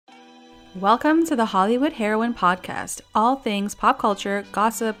Welcome to the Hollywood Heroine podcast. All things pop culture,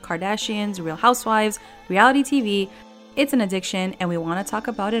 gossip, Kardashians, Real Housewives, reality TV. It's an addiction and we want to talk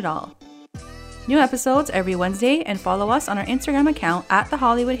about it all. New episodes every Wednesday, and follow us on our Instagram account at the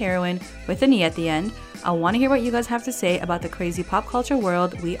Hollywood Heroine with an E at the end. I want to hear what you guys have to say about the crazy pop culture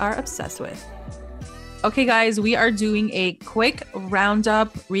world we are obsessed with. Okay, guys, we are doing a quick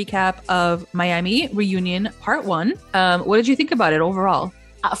roundup recap of Miami Reunion Part 1. What did you think about it overall?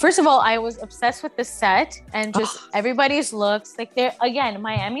 First of all, I was obsessed with the set and just everybody's looks. Like, they're, again,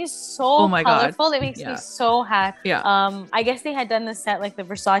 Miami is so colorful. God. It makes me so happy. Yeah. I guess they had done the set like the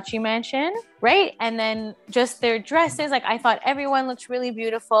Versace mansion, right? And then just their dresses. Like, I thought everyone looked really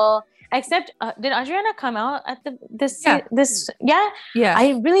beautiful. Except, did Adriana come out at this? Yeah.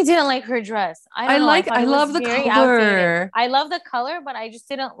 I really didn't like her dress. I love the color. Outdated. I love the color, but I just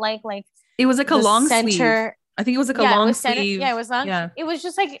didn't like it was like a long sleeve. I think it was like a long sleeve. Yeah, it was long. Yeah. It was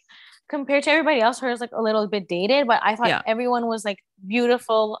just like, compared to everybody else, hers like a little bit dated, but I thought everyone was like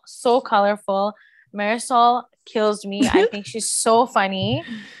beautiful, so colorful. Marisol kills me. I think she's so funny.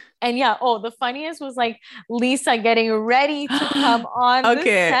 And the funniest was like Lisa getting ready to come on the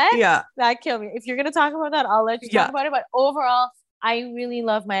set. Yeah. That killed me. If you're going to talk about that, I'll let you talk about it. But overall, I really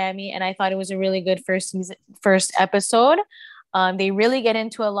love Miami, and I thought it was a really good first episode. They really get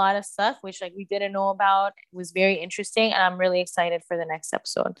into a lot of stuff, which like we didn't know about. It was very interesting, and I'm really excited for the next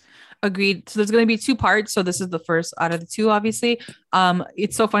episode. Agreed. So there's going to be 2 parts. So this is the first out of the 2, obviously.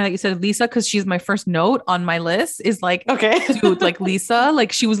 It's so funny that you said Lisa, because she's my first note on my list is like, dude, like Lisa,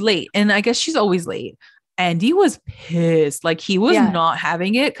 like she was late, and I guess she's always late. Andy was pissed. Like he was not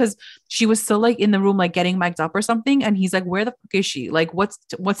having it because she was still like in the room, like getting mic'd up or something. And he's like, where the fuck is she? Like, what's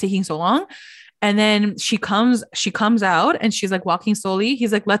taking so long? And then she comes out and she's like walking slowly.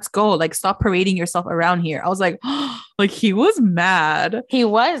 He's like, let's go. Like, stop parading yourself around here. I was like, like he was mad. He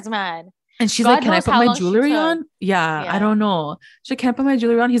was mad. And she's like, can I put my jewelry on? Yeah, I don't know. She's like, can I put my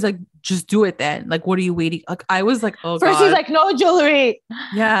jewelry on? He's like, just do it then. Like, what are you waiting? Like, I was like, oh, first God. He's like, no jewelry.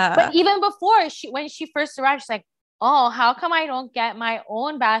 Yeah. But even before, when she first arrived, she's like, oh, how come I don't get my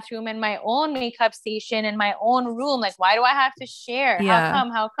own bathroom and my own makeup station and my own room? Like, why do I have to share? Yeah.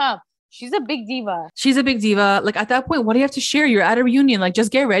 How come? She's a big diva. She's a big diva. Like, at that point, what do you have to share? You're at a reunion. Like, just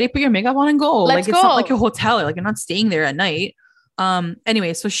get ready, put your makeup on and go. It's not like a hotel. Like, you're not staying there at night.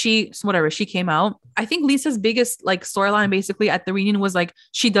 Anyway, so she came out. I think Lisa's biggest like storyline basically at the reunion was like,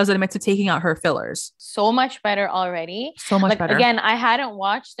 she does admit to taking out her fillers. So much better already. So much better. Again, I hadn't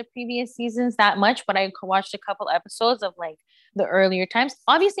watched the previous seasons that much, but I watched a couple episodes of like the earlier times.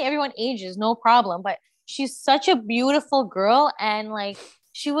 Obviously everyone ages, no problem, but she's such a beautiful girl, and like,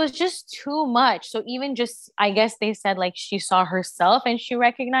 she was just too much. So even just, I guess they said like she saw herself and she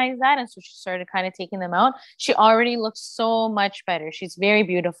recognized that. And so she started kind of taking them out. She already looks so much better. She's very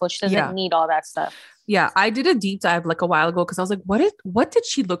beautiful. She doesn't need all that stuff. Yeah. I did a deep dive like a while ago, because I was like, what did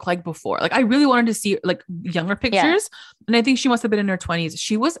she look like before? Like, I really wanted to see like younger pictures. Yeah. And I think she must have been in her 20s.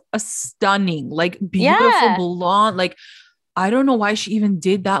 She was a stunning, like beautiful blonde, like, I don't know why she even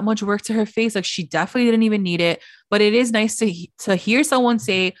did that much work to her face. Like, she definitely didn't even need it, but it is nice to hear someone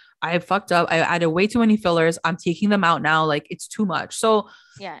say, I fucked up. I added way too many fillers. I'm taking them out now. Like, it's too much. So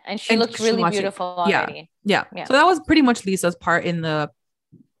and she looked really beautiful already. Yeah. So that was pretty much Lisa's part in the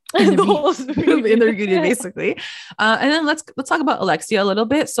reunion, basically. And then let's talk about Alexia a little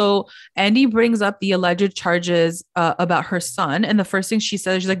bit. So Andy brings up the alleged charges about her son. And the first thing she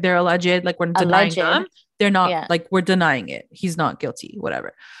says, she's like, they're alleged, like, we're denying them. They're not like, we're denying it. He's not guilty,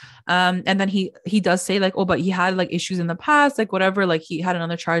 whatever. And then he does say like, oh, but he had like issues in the past, like whatever, like he had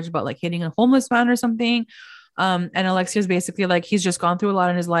another charge about like hitting a homeless man or something. And Alexia's basically like, he's just gone through a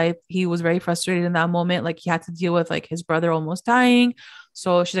lot in his life. He was very frustrated in that moment. Like, he had to deal with like his brother almost dying.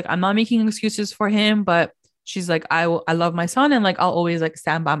 So she's like, I'm not making excuses for him, but she's like, I love my son, and like, I'll always like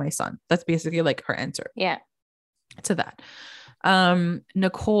stand by my son. That's basically like her answer. Yeah. To that.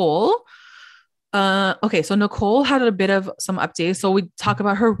 Nicole. Okay, so Nicole had a bit of some updates. So we talk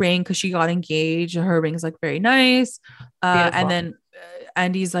about her ring, because she got engaged. Her ring is like very nice. And then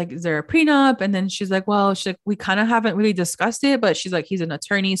Andy's like, is there a prenup? And then she's like, well, we kind of haven't really discussed it, but she's like, he's an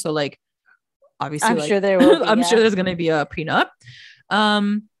attorney, so like, obviously, I'm sure there will be, I'm sure there's gonna be a prenup.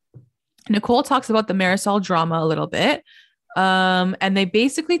 Nicole talks about the Marisol drama a little bit. And they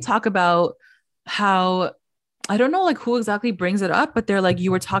basically talk about how, I don't know like who exactly brings it up, but they're like,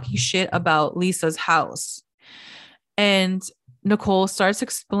 you were talking shit about Lisa's house. And Nicole starts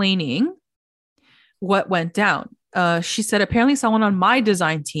explaining what went down. She said, apparently someone on my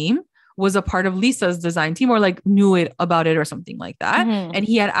design team was a part of Lisa's design team, or like knew it about it or something like that. Mm-hmm. And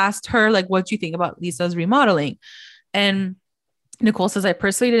he had asked her, like, what do you think about Lisa's remodeling? And Nicole says, I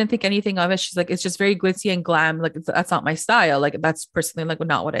personally didn't think anything of it. She's like, it's just very glitzy and glam. Like, that's not my style. Like, that's personally like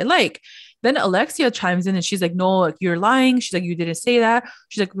not what I like. Then Alexia chimes in and she's like, no, like, you're lying. She's like, you didn't say that.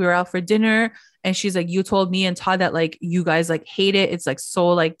 She's like, we were out for dinner. And she's like, you told me and Todd that like you guys like hate it. It's like so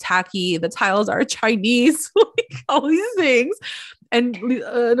like tacky. The tiles are Chinese, like all these things. And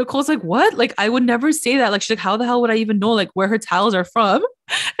Nicole's like, what? Like, I would never say that. Like, she's like, how the hell would I even know like where her tiles are from?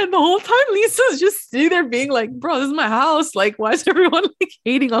 And the whole time Lisa's just sitting there being like, bro, this is my house. Like, why is everyone like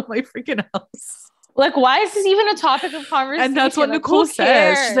hating on my freaking house? Like, why is this even a topic of conversation? And that's what like, Nicole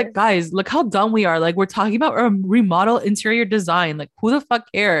says. She's like, guys, look how dumb we are. Like, we're talking about a remodel interior design. Like, who the fuck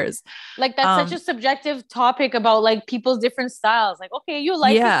cares? Like, that's such a subjective topic about like people's different styles. Like, okay, you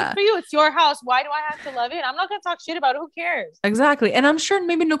like it, good for you. It's your house. Why do I have to love it? I'm not gonna talk shit about it. Who cares? Exactly. And I'm sure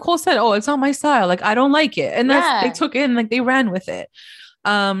maybe Nicole said, oh, it's not my style. Like, I don't like it. And that's they took it and like they ran with it.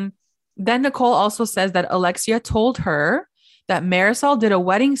 Then Nicole also says that Alexia told her that Marisol did a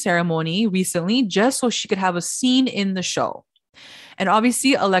wedding ceremony recently just so she could have a scene in the show. And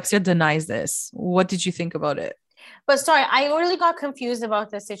obviously Alexia denies this. What did you think about it? But sorry, I really got confused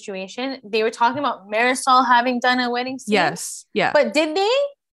about the situation. They were talking about Marisol having done a wedding scene. Yes. Yeah. But did they?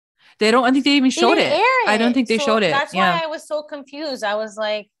 They don't, I think they even showed it. I don't think they showed it. That's why I was so confused. I was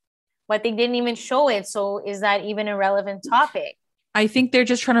like, but they didn't even show it. So is that even a relevant topic? I think they're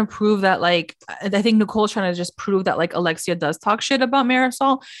just trying to prove that, like, I think Nicole's trying to just prove that, like, Alexia does talk shit about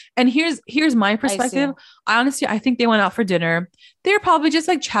Marisol. And here's my perspective. I think they went out for dinner. They're probably just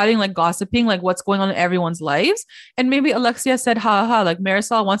like chatting, like gossiping, like what's going on in everyone's lives. And maybe Alexia said, like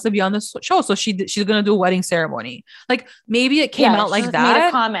Marisol wants to be on this show. So she's going to do a wedding ceremony. Like maybe it came out like that. Made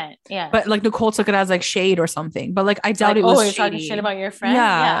a comment. Yeah. But like Nicole took it as like shade or something. But like, I doubt it was you're talking shit about your friend.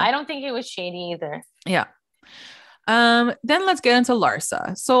 Yeah. I don't think it was shady either. Yeah. Then let's get into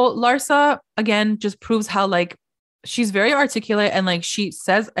Larsa. So Larsa again just proves how like she's very articulate and like she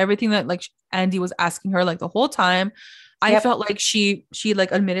says everything that like Andy was asking her like the whole time. I felt like she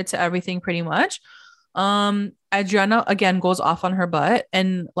like admitted to everything pretty much. Adriana again goes off on her butt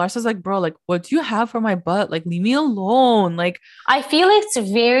and Larsa's like, bro, like what do you have for my butt? Like leave me alone. Like I feel it's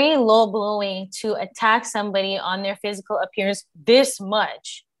very low blowing to attack somebody on their physical appearance this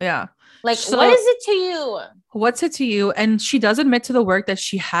much. Yeah. Like, so, what is it to you? What's it to you? And she does admit to the work that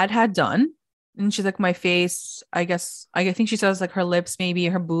she had done. And she's like, my face, I think she says like her lips, maybe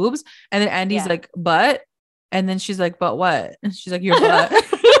her boobs. And then Andy's like, butt. And then she's like, but what? And she's like, your butt.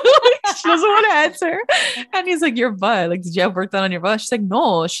 She doesn't want to answer. And he's like, your butt. Like, did you have work done on your butt? She's like,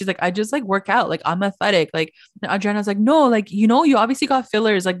 no. She's like, I just like work out. Like, I'm athletic. Like, and Adriana's like, no, like, you know, you obviously got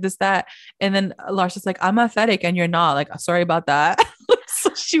fillers, like this, that. And then Larsa's like, I'm athletic and you're not. Like, sorry about that.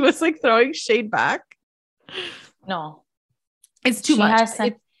 So she was like throwing shade back. No, it's too much. It's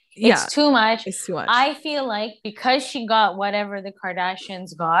too much. It's too much. I feel like because she got whatever the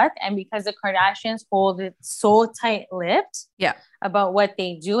Kardashians got, and because the Kardashians hold it so tight-lipped about what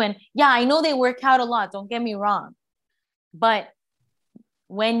they do. And I know they work out a lot. Don't get me wrong. But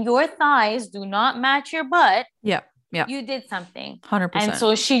when your thighs do not match your butt, you did something. 100%. And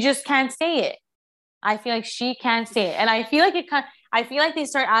so she just can't say it. I feel like she can't say it. And I feel like they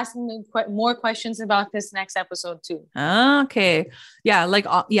start asking me more questions about this next episode too. Okay. Yeah. Like,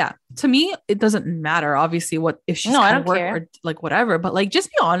 to me, it doesn't matter, obviously, what if she's I don't care. Or like whatever, but like,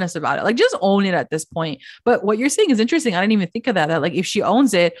 just be honest about it. Like, just own it at this point. But what you're saying is interesting. I didn't even think of that. That like, if she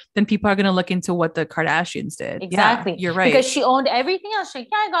owns it, then people are going to look into what the Kardashians did. Exactly. Yeah, you're right. Because she owned everything else. She's like,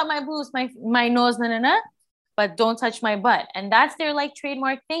 I got my boobs, my nose, but don't touch my butt. And that's their like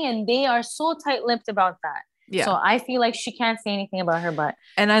trademark thing. And they are so tight-lipped about that. Yeah. So I feel like she can't say anything about her butt.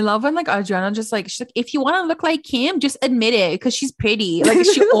 And I love when like Adriana just like, she's like, if you want to look like Kim, just admit it because she's pretty. Like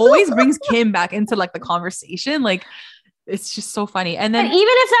she always brings Kim back into like the conversation. Like it's just so funny. And then even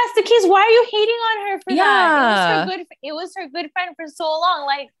if that's the case, why are you hating on her for that? It was her good friend for so long.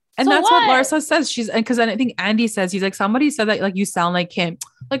 Like, and so that's what Larsa says. Because I think Andy says, he's like, somebody said that like you sound like Kim.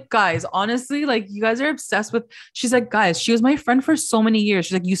 Like, guys, honestly, like you guys are obsessed with, she's like, guys, she was my friend for so many years.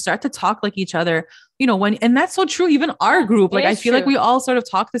 She's like, you start to talk like each other, you know, and that's so true. Even our group, like, I feel like we all sort of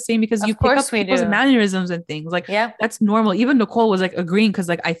talk the same because you pick up people's mannerisms and things like, that's normal. Even Nicole was like agreeing. Cause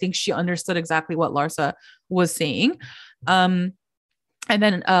like, I think she understood exactly what Larsa was saying. And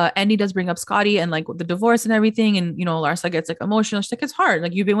then Andy does bring up Scotty and like the divorce and everything. And, you know, Larsa gets like emotional. She's like, it's hard.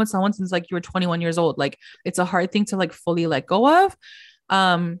 Like you've been with someone since like you were 21 years old. Like it's a hard thing to like fully let go of.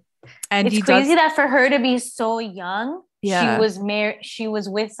 And it's crazy that for her to be so young, she was married. She was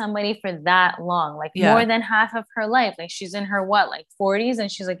with somebody for that long, like more than half of her life. Like she's in her what, like 40s. And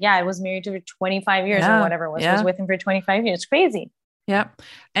she's like, I was married to her 25 years or whatever it was. I was with him for 25 years. It's crazy. Yeah.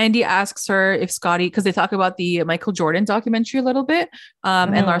 Andy asks her if Scotty, because they talk about the Michael Jordan documentary a little bit.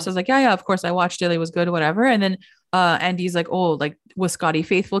 And Larsa's like, yeah, of course I watched it. It was good, whatever. And then Andy's like, oh, like, was Scotty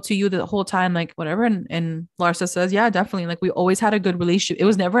faithful to you the whole time? Like, whatever. And Larsa says, yeah, definitely. Like, we always had a good relationship. It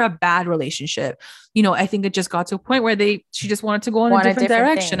was never a bad relationship. I think it just got to a point where she just wanted to go in a different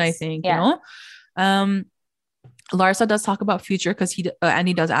direction, things. I think, Um, Larsa does talk about Future because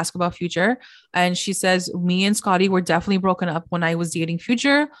Andy does ask about Future, and she says, me and Scotty were definitely broken up when I was dating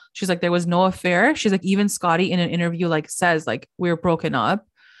Future. She's like, there was no affair. She's like, even Scotty in an interview like says like we're broken up,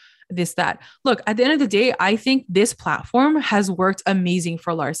 this, that. Look, at the end of the day, I think this platform has worked amazing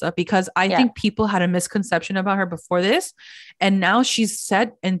for Larsa because I think people had a misconception about her before this, and now she's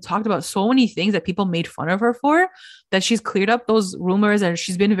said and talked about so many things that people made fun of her for, that she's cleared up those rumors and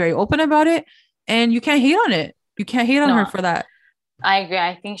she's been very open about it, and you can't hate on it. You can't hate on her for that. I agree.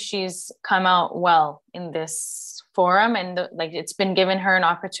 I think she's come out well in this forum, and like it's been given her an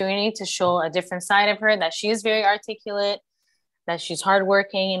opportunity to show a different side of her, that she is very articulate, that she's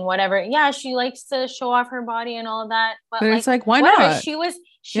hardworking and whatever. Yeah, she likes to show off her body and all that. But it's like, why not?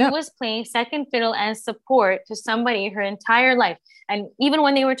 She was playing second fiddle and support to somebody her entire life. And even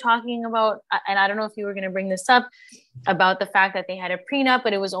when they were talking about, and I don't know if you were going to bring this up, about the fact that they had a prenup,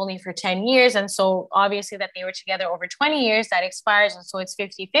 but it was only for 10 years. And so obviously that they were together over 20 years, that expires. And so it's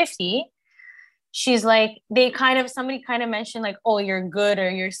 50-50. She's like, somebody kind of mentioned like, oh, you're good or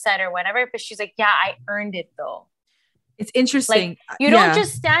you're set or whatever. But she's like, yeah, I earned it though. It's interesting. Like, you don't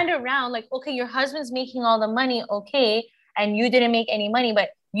just stand around like, okay, your husband's making all the money. Okay. And you didn't make any money, but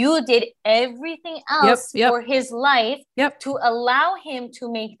you did everything else for his life to allow him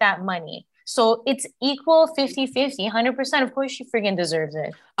to make that money. So it's equal 50-50, 100%. Of course, she freaking deserves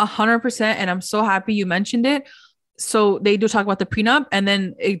it. 100%. And I'm so happy you mentioned it. So they do talk about the prenup, and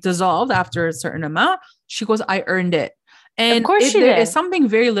then it dissolved after a certain amount. She goes, I earned it. And of course there is something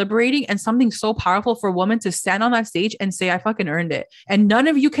very liberating and something so powerful for a woman to stand on that stage and say, I fucking earned it. And none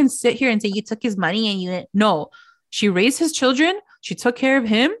of you can sit here and say, you took his money and you didn't. No, she raised his children. She took care of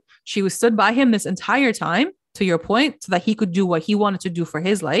him. She was stood by him this entire time, to your point, so that he could do what he wanted to do for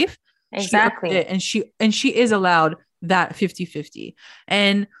his life. Exactly. And she is allowed that 50-50.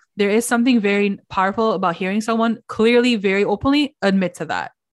 And there is something very powerful about hearing someone clearly, very openly admit to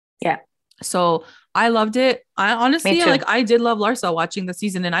that. Yeah. So I loved it. I honestly, like, I did love Larsa watching the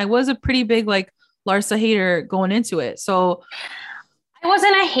season, and I was a pretty big like Larsa hater going into it. So I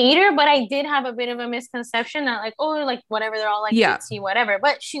wasn't a hater, but I did have a bit of a misconception that like, oh, like whatever, they're all like ditzy, whatever.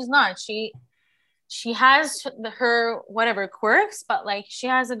 But she's not. She has her whatever quirks, but like she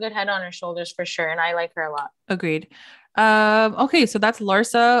has a good head on her shoulders for sure, and I like her a lot. Agreed. Okay, so that's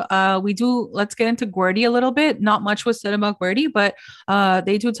Larsa. Let's get into Guerdy a little bit. Not much was said about Guerdy, but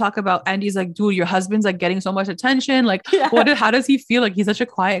they do talk about Andy's like, dude, your husband's like getting so much attention. Like, how does he feel? Like, he's such a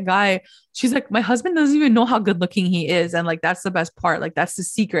quiet guy. She's like, my husband doesn't even know how good looking he is. And like, that's the best part. Like, that's the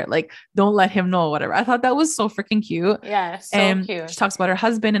secret. Like, don't let him know, whatever. I thought that was so freaking cute. Yeah, so cute. She talks about her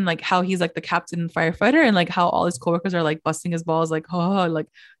husband and like how he's like the captain firefighter, and like how all his coworkers are like busting his balls, like, oh, like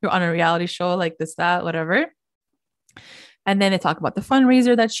you're on a reality show, like this, that, whatever. And then they talk about the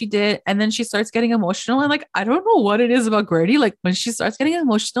fundraiser that she did. And then she starts getting emotional. And like, I don't know what it is about Guerdy. Like when she starts getting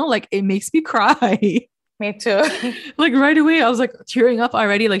emotional, like it makes me cry. Me too. Like right away, I was like tearing up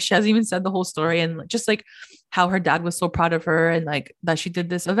already. Like she hasn't even said the whole story. And just like how her dad was so proud of her and like that she did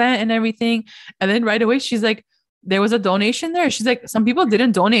this event and everything. And then right away, she's like, there was a donation there. She's like, some people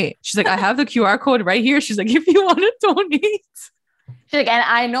didn't donate. She's like, I have the QR code right here. She's like, if you want to donate. She's like, and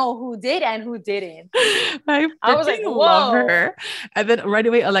I know who did and who didn't. I was like, love her. And then right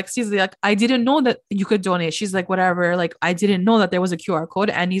away, Alexi's like, I didn't know that you could donate. She's like, whatever. Like, I didn't know that there was a QR code.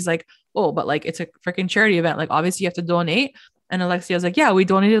 And he's like, oh, but like, it's a freaking charity event. Like, obviously you have to donate. And Alexia was like, yeah, we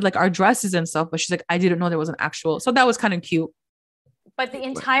donated like our dresses and stuff. But she's like, I didn't know there was an actual. So that was kind of cute. But the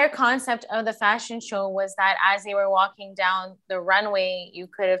entire concept of the fashion show was that as they were walking down the runway, you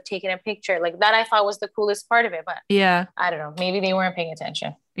could have taken a picture. Like that I thought was the coolest part of it. But yeah, I don't know. Maybe they weren't paying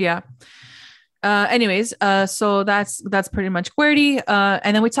attention. Yeah. Anyways, so that's pretty much Guerdy.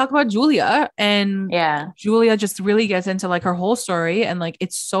 And then we talk about Julia, and Julia just really gets into like her whole story, and like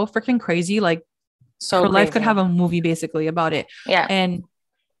it's so freaking crazy. Like her life could have a movie basically about it. Yeah. And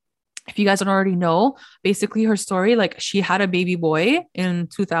if you guys don't already know, basically her story, like she had a baby boy in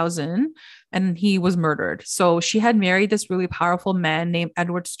 2000 and he was murdered. So she had married this really powerful man named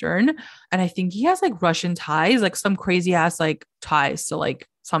Edward Stern. And I think he has like Russian ties, like some crazy ass like ties to like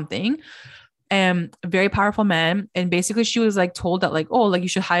something. A very powerful man. And basically she was like told that like, oh, like you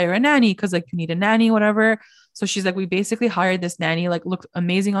should hire a nanny because like you need a nanny, whatever. So she's like, we basically hired this nanny, like looked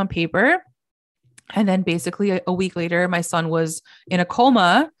amazing on paper. And then basically a week later, my son was in a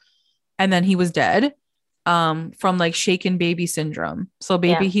coma, and then he was dead from like shaken baby syndrome. So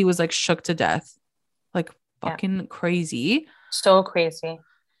baby, he was like shook to death, like fucking crazy. So crazy.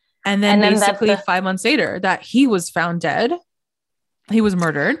 And then basically 5 months later that he was found dead. He was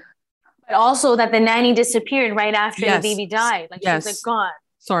murdered. But also that the nanny disappeared right after the baby died. Like she was like gone.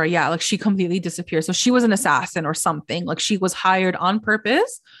 Sorry, yeah, like she completely disappeared. So she was an assassin or something. Like she was hired on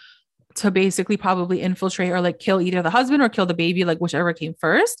purpose to basically probably infiltrate or like kill either the husband or kill the baby, like whichever came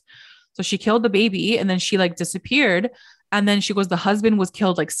first. So she killed the baby and then she like disappeared. And then she goes, the husband was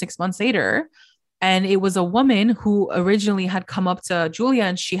killed like 6 months later. And it was a woman who originally had come up to Julia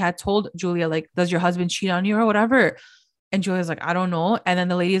and she had told Julia, like, does your husband cheat on you or whatever? And Julia's like, I don't know. And then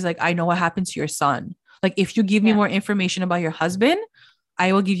the lady's like, I know what happened to your son. Like, if you give me more information about your husband,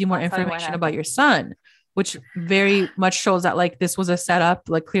 I will give you more information about your son, which very much shows that like this was a setup.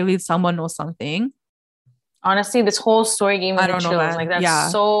 Like clearly someone knows something. Honestly, this whole story gave me the chills. Like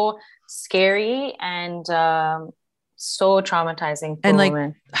that's so scary and so traumatizing. And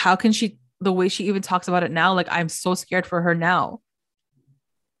like, how can she, the way she even talks about it now, like I'm so scared for her now.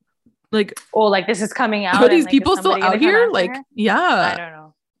 Like, oh, like this is coming out. Are these people still out here? Like, I don't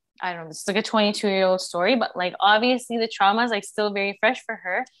know. This is like a 22-year-old story, but like obviously the trauma is like still very fresh for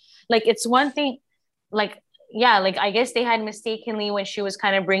her. Like it's one thing, like, yeah, like I guess they had mistakenly when she was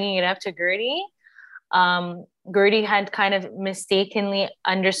kind of bringing it up to Gertie, Gertie had kind of mistakenly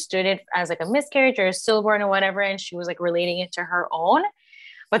understood it as like a miscarriage or a stillborn or whatever, and she was like relating it to her own.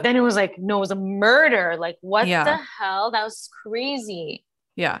 But then it was like, no, it was a murder. Like, what the hell? That was crazy.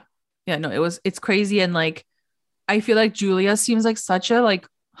 Yeah. Yeah, no, it's crazy. And like, I feel like Julia seems like such a like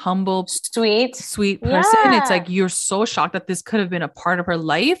humble, sweet person. It's like, you're so shocked that this could have been a part of her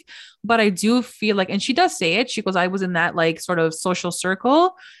life. But I do feel like, and she does say it, she goes, I was in that like sort of social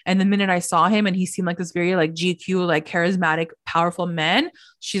circle. And the minute I saw him and he seemed like this very like GQ, like charismatic, powerful man,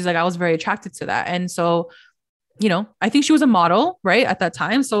 she's like, I was very attracted to that. And so, you know, I think she was a model, right, at that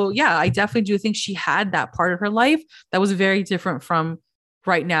time. So yeah, I definitely do think she had that part of her life that was very different from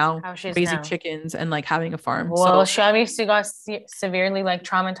right now, raising chickens and like having a farm. Well, she obviously got severely like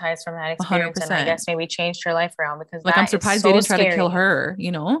traumatized from that experience, 100%. And I guess maybe changed her life around, because like I'm surprised they didn't try to kill her,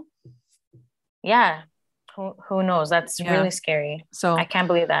 you know? Yeah, who knows? That's really scary. So I can't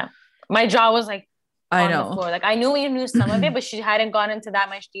believe that. My jaw was like on the floor. Like I knew we knew some of it, but she hadn't gone into that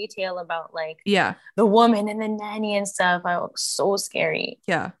much detail about like the woman and the nanny and stuff. I was so scary.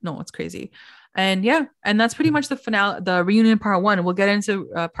 Yeah, no, it's crazy. And and that's pretty much the finale, the reunion part 1. We'll get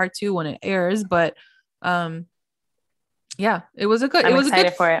into part 2 when it airs, but it was a good,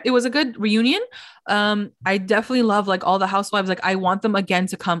 it was a good reunion. I definitely love like all the housewives. Like I want them again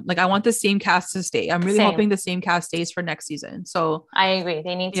to come. Like I want the same cast to stay. I'm really hoping the same cast stays for next season. So I agree.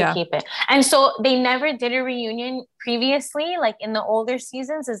 They need to keep it. And so they never did a reunion previously, like in the older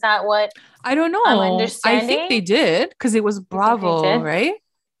seasons. Is that what? I don't know. I'm understanding. I think they did, because it was Bravo, right?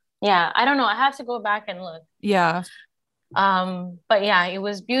 Yeah, I don't know. I have to go back and look. Yeah. But yeah, it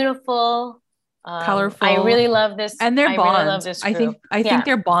was beautiful. Colorful. I really love this. And their bond. Really love this group. I think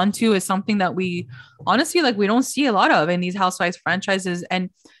their bond too is something that we honestly like we don't see a lot of in these Housewives franchises. And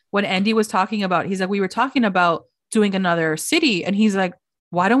when Andy was talking about, he's like, we were talking about doing another city, and he's like,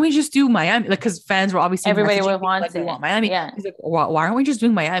 why don't we just do Miami? Like, because fans were obviously everybody would want like, we want Miami. Yeah. He's like, why aren't we just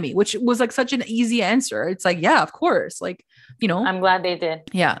doing Miami? Which was like such an easy answer. It's like, yeah, of course. Like, you know, I'm glad they did.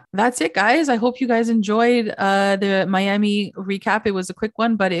 Yeah, that's it, guys. I hope you guys enjoyed the Miami recap. It was a quick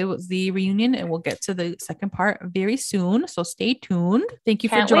one, but it was the reunion, and we'll get to the second part very soon. So stay tuned. Thank you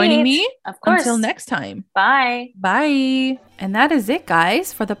for joining me. Of course. Until next time. Bye. Bye. And that is it,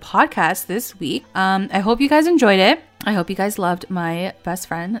 guys, for the podcast this week. I hope you guys enjoyed it. I hope you guys loved my best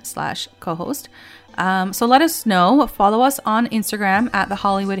friend / co-host. So let us know. Follow us on Instagram at the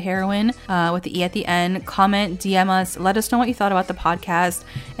Hollywood Heroine with the E at the end. Comment, DM us. Let us know what you thought about the podcast.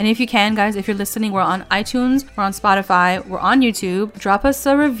 And if you can, guys, if you're listening, we're on iTunes, we're on Spotify, we're on YouTube. Drop us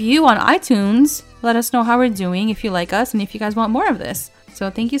a review on iTunes. Let us know how we're doing, if you like us and if you guys want more of this. So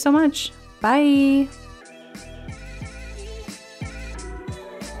thank you so much. Bye.